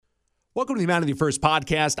Welcome to the Humanity First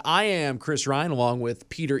podcast. I am Chris Ryan along with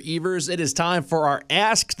Peter Evers. It is time for our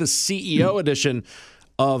Ask the CEO edition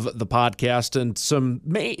of the podcast and some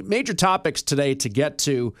major topics today to get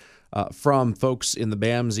to from folks in the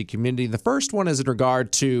BAMSI community. The first one is in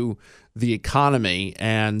regard to the economy,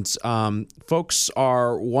 and folks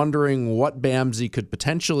are wondering what BAMSI could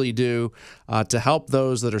potentially do to help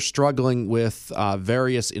those that are struggling with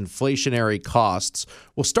various inflationary costs.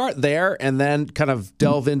 We'll start there and then kind of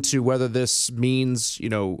delve into whether this means,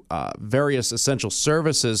 various essential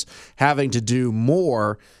services having to do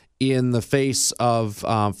more in the face of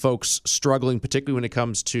folks struggling, particularly when it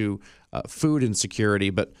comes to food insecurity.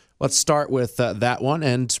 But let's start with that one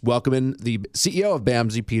and welcome in the CEO of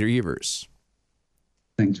BAMSI, Peter Evers.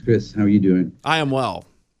 Thanks, Chris. How are you doing? I am well.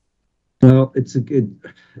 Well,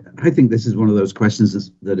 I think this is one of those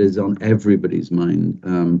questions that is on everybody's mind.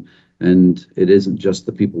 And it isn't just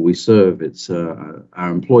the people we serve, it's our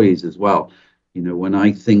employees as well. When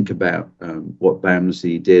I think about what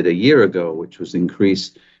BAMSI did a year ago, which was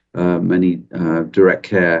increase many direct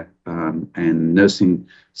care and nursing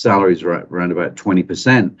salaries around about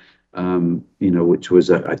 20%, which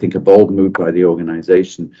was, I think, a bold move by the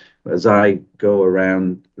organization. As I go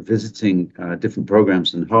around visiting different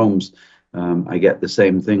programs and homes, I get the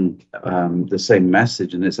same thing, the same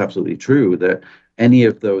message, and it's absolutely true that any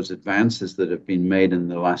of those advances that have been made in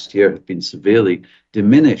the last year have been severely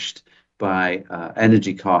diminished by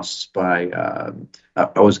energy costs, by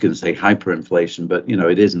I was going to say hyperinflation, but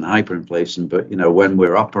it isn't hyperinflation. But when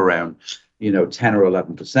we're up around 10 or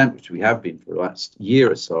 11%, which we have been for the last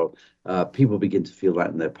year or so, people begin to feel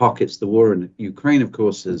that in their pockets. The war in Ukraine, of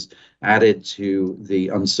course, has added to the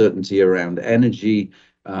uncertainty around energy.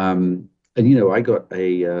 And I got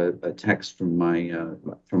a text from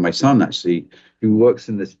my son, actually, who works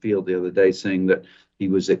in this field, the other day, saying that he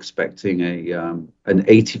was expecting an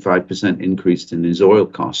 85% increase in his oil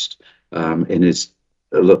cost in his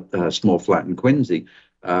small flat in Quincy,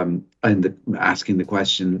 and asking the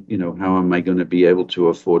question, how am I going to be able to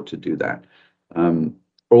afford to do that?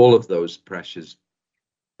 All of those pressures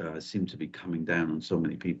seem to be coming down on so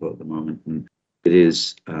many people at the moment, and it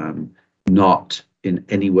is not in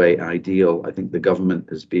any way ideal. I think the government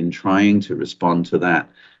has been trying to respond to that.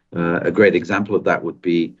 A great example of that would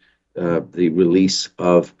be the release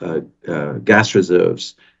of gas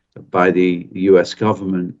reserves by the U.S.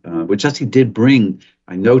 government, which actually did bring.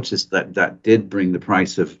 I noticed that did bring the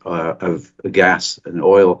price of gas and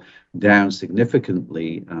oil down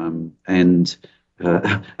significantly, and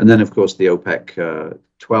then of course the OPEC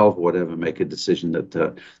 12 or whatever make a decision that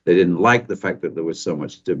they didn't like the fact that there was so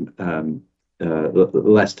much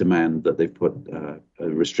less demand, that they put a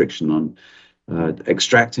restriction on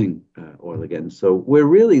extracting oil again. So we're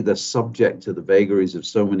really the subject to the vagaries of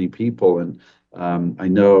so many people, and I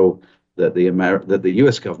know that the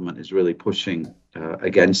U.S. government is really pushing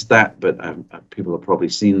against that, but people have probably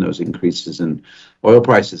seen those increases in oil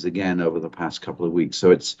prices again over the past couple of weeks.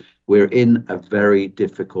 So we're in a very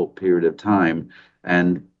difficult period of time,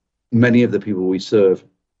 and many of the people we serve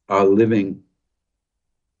are living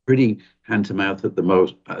pretty hand to mouth at the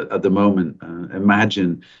moment.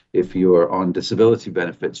 Imagine if you're on disability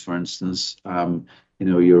benefits, for instance,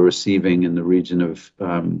 you're receiving in the region of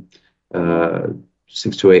 $600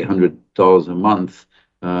 to $800 a month,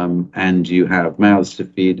 and you have mouths to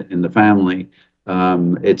feed in the family.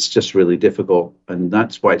 It's just really difficult, and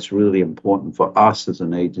that's why it's really important for us as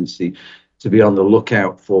an agency to be on the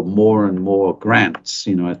lookout for more and more grants.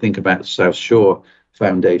 I think about South Shore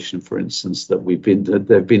Foundation, for instance, they've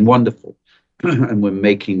been wonderful, and we're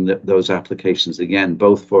making those applications again,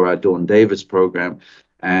 both for our Dawn Davis program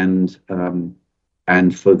and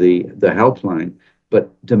for the helpline.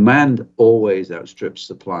 But demand always outstrips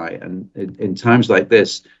supply, and in times like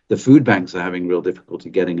this, the food banks are having real difficulty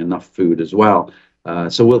getting enough food as well.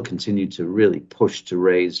 So we'll continue to really push to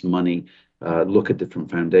raise money, look at different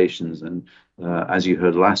foundations, and as you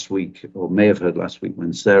heard last week, or may have heard last week,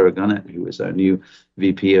 when Sarah Gunnett, who is our new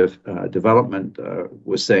VP of Development,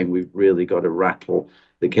 was saying we've really got to rattle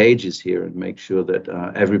the cages here and make sure that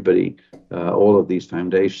everybody, all of these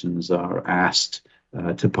foundations are asked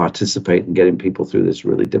to participate in getting people through this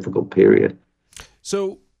really difficult period.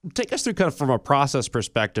 So take us through kind of from a process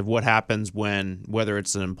perspective, what happens when, whether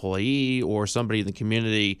it's an employee or somebody in the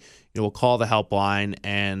community, will call the helpline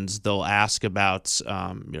and they'll ask about,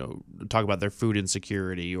 talk about their food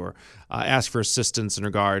insecurity, or ask for assistance in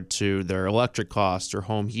regard to their electric costs or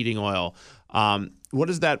home heating oil. What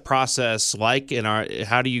is that process like, and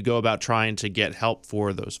how do you go about trying to get help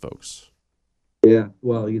for those folks? Yeah,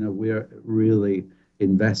 well, we're really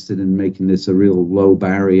invested in making this a real low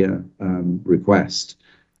barrier request.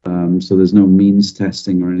 So there's no means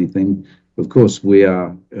testing or anything. Of course, we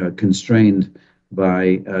are constrained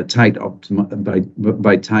by tight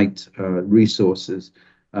resources.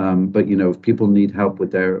 But if people need help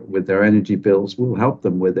with their energy bills, we'll help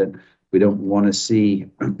them with it. We don't want to see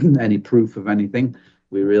any proof of anything.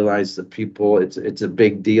 We realize that it's a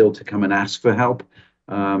big deal to come and ask for help,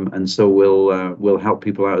 and so we'll help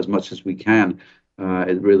people out as much as we can.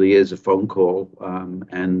 It really is a phone call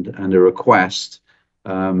and a request.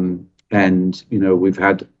 And we've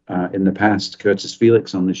had in the past Curtis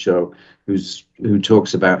Felix on the show, who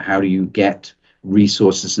talks about how do you get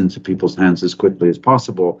resources into people's hands as quickly as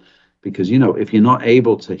possible, because if you're not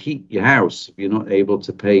able to heat your house, if you're not able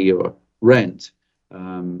to pay your rent,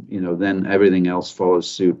 then everything else follows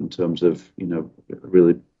suit in terms of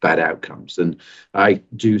really bad outcomes. And I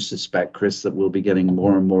do suspect, Chris, that we'll be getting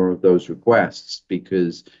more and more of those requests,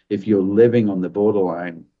 because if you're living on the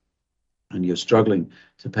borderline and you're struggling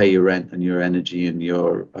to pay your rent and your energy and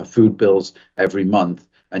your food bills every month,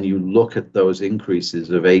 and you look at those increases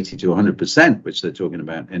of 80 to 100%, which they're talking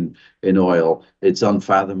about in oil, it's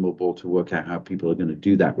unfathomable to work out how people are going to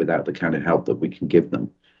do that without the kind of help that we can give them.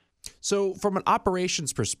 So from an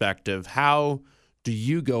operations perspective, how do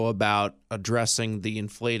you go about addressing the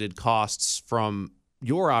inflated costs from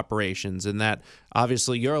your operations? In that,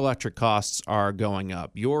 obviously, your electric costs are going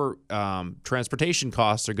up. Your transportation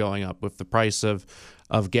costs are going up with the price of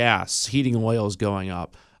gas. Heating oil is going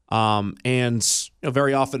up. And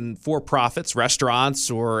very often for-profits,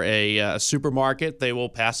 restaurants or a supermarket, they will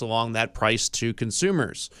pass along that price to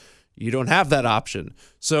consumers. You don't have that option.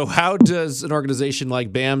 So how does an organization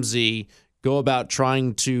like BAMSI go about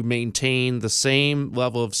trying to maintain the same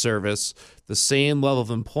level of service, the same level of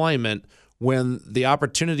employment, when the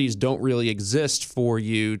opportunities don't really exist for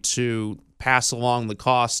you to pass along the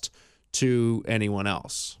cost to anyone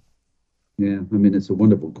else? Yeah, I mean, it's a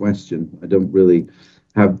wonderful question. I don't really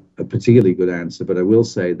have a particularly good answer, but I will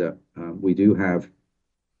say that we do have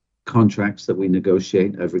contracts that we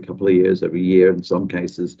negotiate every couple of years, every year in some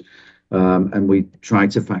cases, and we try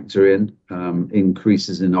to factor in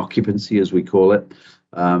increases in occupancy, as we call it.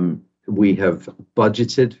 We have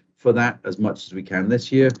budgeted for that as much as we can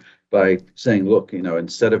this year by saying, look,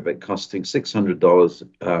 instead of it costing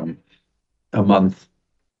 $600 a month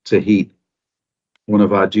to heat one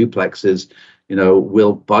of our duplexes,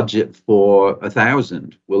 we'll budget for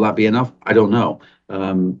 1,000. Will that be enough? I don't know.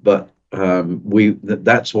 But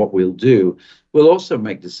that's what we'll do. We'll also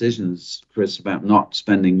make decisions, Chris, about not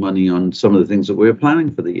spending money on some of the things that we're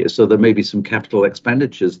planning for the year. So there may be some capital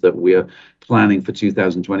expenditures that we're planning for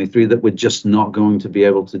 2023 that we're just not going to be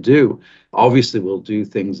able to do. Obviously, we'll do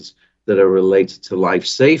things that are related to life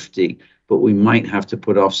safety, but we might have to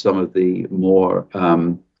put off some of the more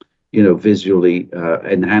visually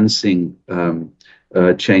enhancing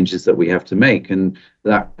changes that we have to make. And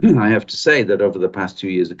that I have to say that over the past 2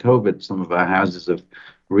 years of COVID, some of our houses have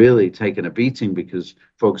really taken a beating because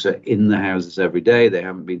folks are in the houses every day. They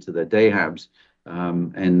haven't been to their day habs.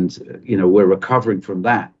 And we're recovering from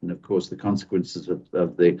that. And of course, the consequences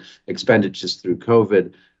of the expenditures through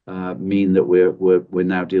COVID mean that we're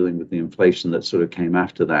now dealing with the inflation that sort of came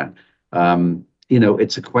after that.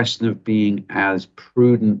 It's a question of being as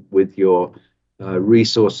prudent with your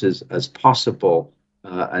resources as possible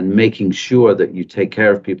and making sure that you take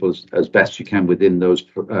care of people as best you can within those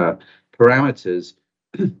parameters,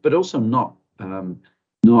 but also not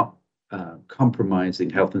compromising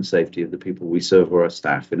health and safety of the people we serve or our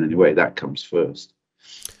staff in any way. That comes first.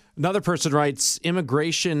 Another person writes,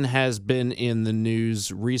 immigration has been in the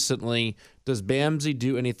news recently. Does BAMSI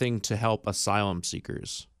do anything to help asylum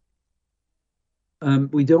seekers?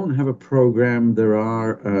 We don't have a program. There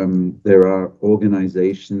are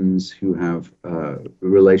organizations who have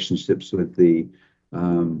relationships with the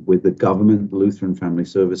government. Lutheran Family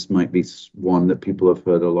Service might be one that people have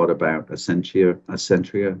heard a lot about.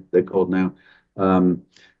 Accentria, they're called now,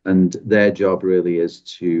 and their job really is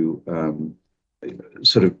to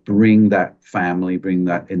sort of bring that family, bring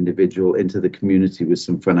that individual into the community with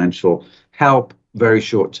some financial help, very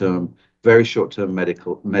short-term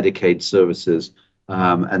Medicaid services.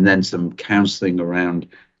 And then some counseling around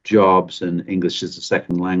jobs and English as a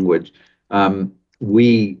second language. The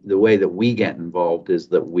way that we get involved is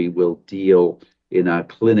that we will deal in our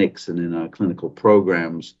clinics and in our clinical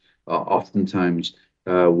programs, oftentimes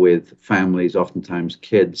with families, oftentimes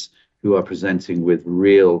kids who are presenting with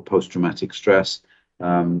real post-traumatic stress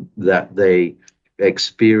that they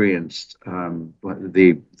experienced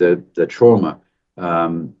the trauma.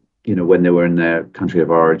 When they were in their country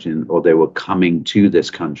of origin or they were coming to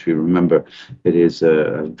this country. Remember, it is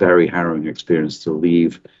a very harrowing experience to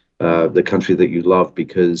leave the country that you love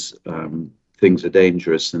because things are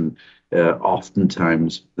dangerous. And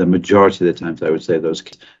oftentimes, the majority of the times, I would say those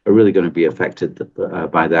kids are really going to be affected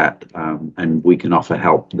by that, and we can offer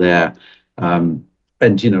help there. And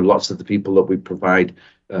lots of the people that we provide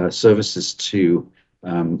services to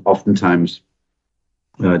oftentimes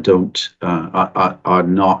are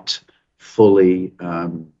not fully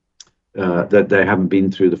that they haven't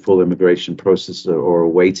been through the full immigration process or are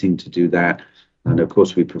waiting to do that. And of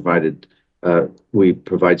course, we provide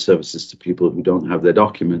services to people who don't have their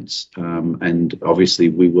documents, and obviously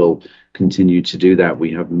we will continue to do that.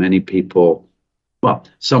 We have many people, well,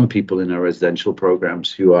 some people in our residential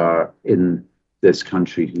programs who are in this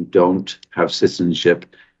country who don't have citizenship,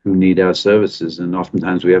 who need our services, and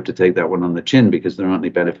oftentimes we have to take that one on the chin because there aren't any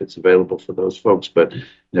benefits available for those folks. But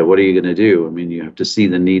what are you going to do? I mean, you have to see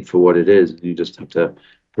the need for what it is, and you just have to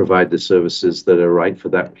provide the services that are right for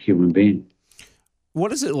that human being.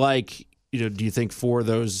 What is it like, do you think, for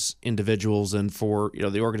those individuals and for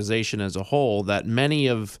the organization as a whole, that many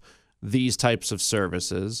of these types of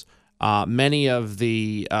services, many of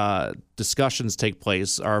the discussions take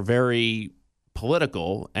place are very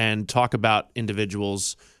political and talk about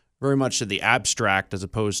individuals very much in the abstract as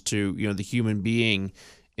opposed to the human being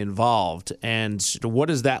involved? And what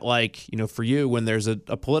is that like for you when there's a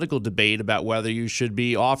political debate about whether you should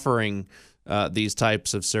be offering these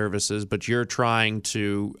types of services, but you're trying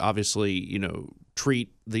to obviously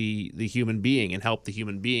treat the human being and help the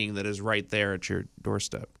human being that is right there at your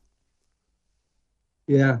doorstep?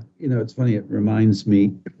 Yeah, it's funny. It reminds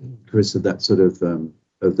me, Chris, of that sort of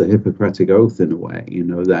the Hippocratic Oath in a way,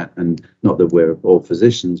 that, and not that we're all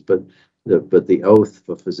physicians, but the oath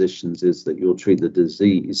for physicians is that you'll treat the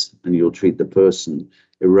disease and you'll treat the person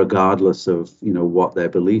regardless of what their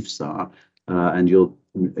beliefs are, and you'll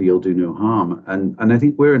do no harm. And I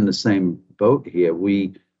think we're in the same boat here.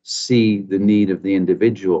 We see the need of the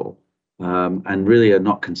individual, and really are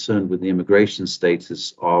not concerned with the immigration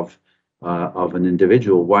status of an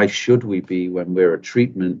individual. Why should we be when we're a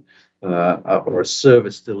treatment or a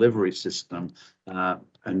service delivery system,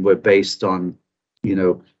 and we're based on,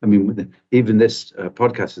 even this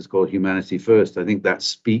podcast is called Humanity First. I think that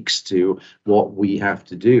speaks to what we have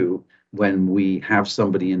to do when we have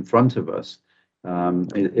somebody in front of us.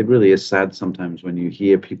 It really is sad sometimes when you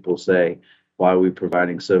hear people say, why are we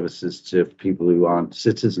providing services to people who aren't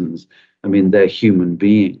citizens? I mean, they're human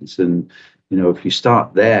beings. And if you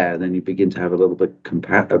start there, then you begin to have a little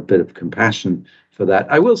bit of compassion for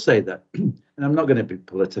that. I will say that, and I'm not going to be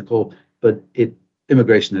political, but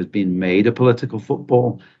immigration has been made a political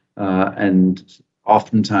football, and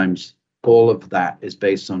oftentimes all of that is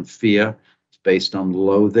based on fear. It's based on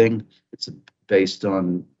loathing. It's based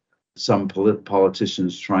on some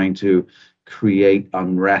politicians trying to create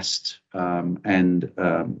unrest, and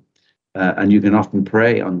you can often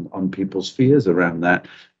prey on people's fears around that.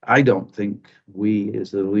 I don't think we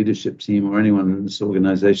as a leadership team or anyone in this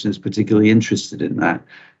organization is particularly interested in that.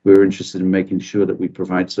 We're interested in making sure that we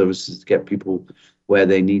provide services to get people where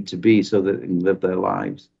they need to be so that they can live their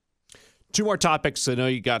lives. Two more topics. I know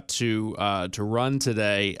you got to run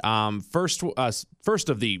today. First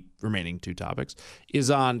of the remaining two topics is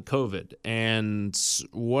on COVID. And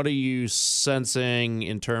what are you sensing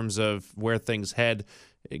in terms of where things head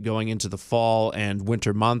going into the fall and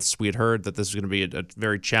winter months? We had heard that this is going to be a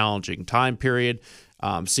very challenging time period.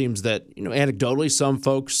 Seems that anecdotally some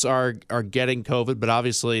folks are getting COVID, but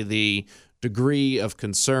obviously the degree of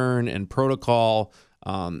concern and protocol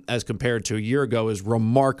as compared to a year ago is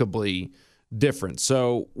remarkably different.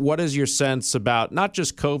 So what is your sense about not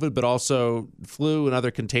just COVID, but also flu and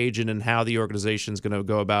other contagion, and how the organization is going to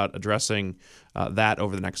go about addressing that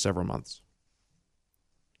over the next several months?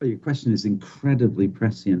 Your question is incredibly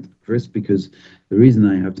prescient, Chris, because the reason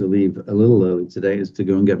I have to leave a little early today is to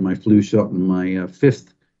go and get my flu shot and my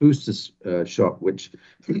fifth booster shot, which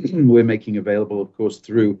we're making available, of course,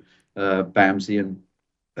 through BAMSI.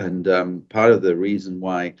 And part of the reason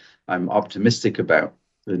why I'm optimistic about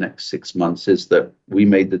the next 6 months is that we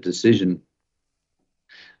made the decision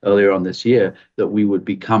earlier on this year that we would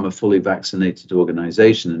become a fully vaccinated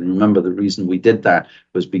organization. And remember, the reason we did that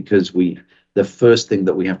was because the first thing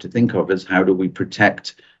that we have to think of is how do we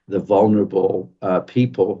protect the vulnerable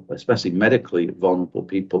people, especially medically vulnerable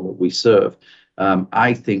people that we serve.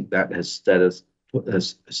 I think that has stood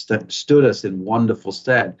us in wonderful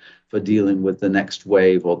stead for dealing with the next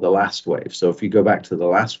wave or the last wave. So if you go back to the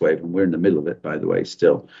last wave, and we're in the middle of it, by the way,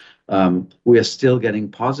 still, we are still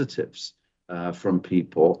getting positives from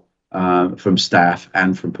people, from staff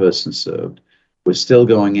and from persons served. We're still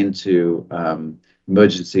going into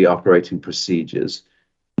emergency operating procedures.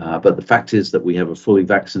 But the fact is that we have a fully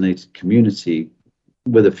vaccinated community,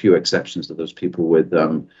 with a few exceptions of those people with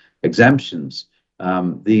exemptions.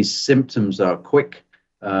 These symptoms are quick,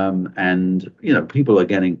 and people are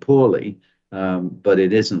getting poorly, but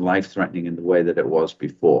it isn't life-threatening in the way that it was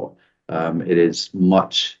before. It is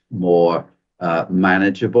much more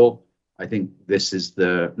manageable. I think this is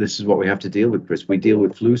what we have to deal with, Chris. We deal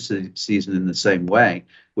with flu season in the same way.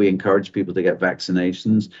 We encourage people to get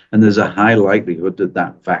vaccinations, and there's a high likelihood that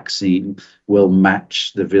that vaccine will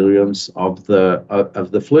match the virulence of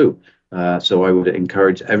the flu. So I would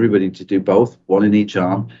encourage everybody to do both, one in each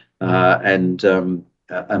arm, and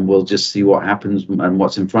we'll just see what happens and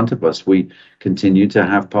what's in front of us. We continue to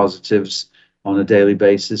have positives on a daily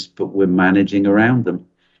basis, but we're managing around them.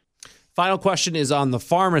 Final question is on the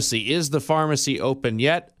pharmacy. Is the pharmacy open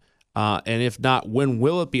yet? And if not, when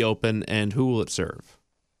will it be open and who will it serve?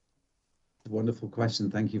 Wonderful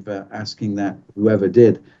question. Thank you for asking that, whoever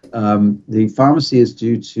did. The pharmacy is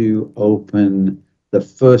due to open the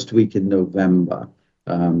first week in November,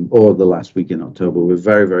 or the last week in October. We're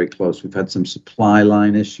very, very close. We've had some supply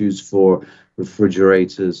line issues for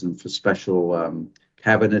refrigerators and for special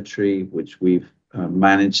cabinetry, which we've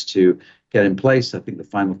managed to get in place. I think the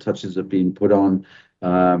final touches are being put on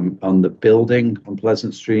the building on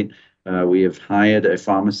Pleasant Street. We have hired a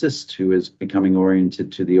pharmacist who is becoming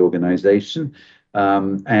oriented to the organization,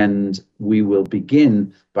 and we will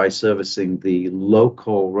begin by servicing the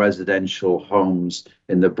local residential homes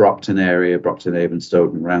in the Brockton area, Brockton, Avon,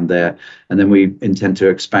 around there. And then we intend to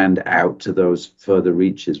expand out to those further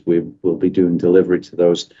reaches. We will be doing delivery to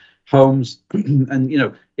those homes. And,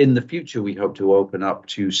 in the future, we hope to open up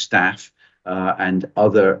to staff and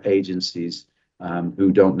other agencies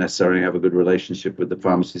who don't necessarily have a good relationship with the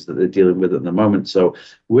pharmacies that they're dealing with at the moment. So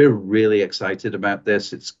we're really excited about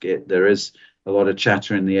this. There is a lot of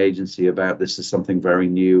chatter in the agency about this is something very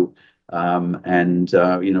new. And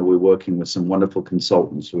we're working with some wonderful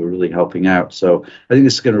consultants who are really helping out. So I think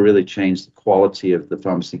this is going to really change the quality of the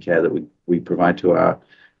pharmacy care that we provide to our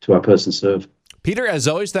person served. Peter, as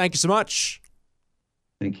always, thank you so much.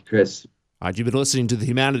 Thank you, Chris. You've been listening to the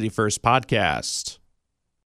Humanity First podcast.